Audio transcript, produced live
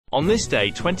On this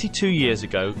day 22 years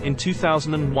ago, in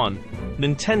 2001,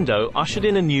 Nintendo ushered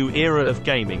in a new era of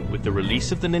gaming with the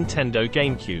release of the Nintendo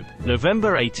GameCube.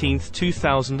 November 18,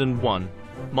 2001,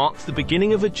 marked the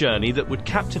beginning of a journey that would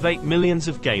captivate millions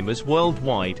of gamers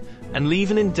worldwide and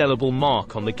leave an indelible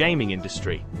mark on the gaming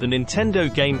industry. The Nintendo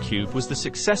GameCube was the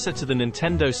successor to the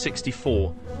Nintendo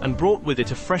 64 and brought with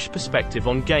it a fresh perspective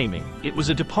on gaming. It was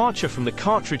a departure from the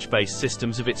cartridge-based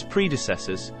systems of its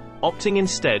predecessors, opting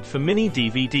instead for mini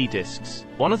DVD discs.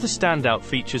 One of the standout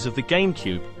features of the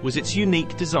GameCube was its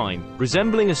unique design.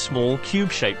 Resembling a small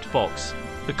cube-shaped box,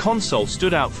 the console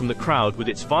stood out from the crowd with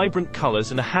its vibrant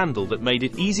colors and a handle that made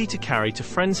it easy to carry to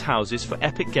friends' houses for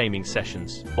epic gaming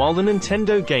sessions. While the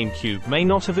Nintendo GameCube may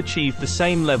not have achieved the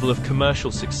same level of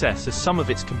commercial success as some of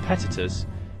its competitors,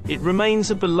 it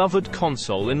remains a beloved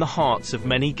console in the hearts of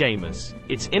many gamers.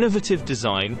 Its innovative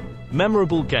design,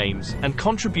 memorable games, and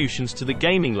contributions to the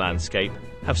gaming landscape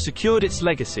have secured its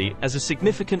legacy as a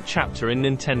significant chapter in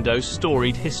Nintendo's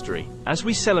storied history. As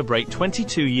we celebrate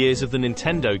 22 years of the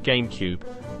Nintendo GameCube,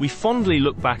 we fondly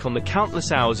look back on the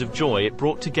countless hours of joy it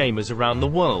brought to gamers around the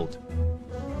world.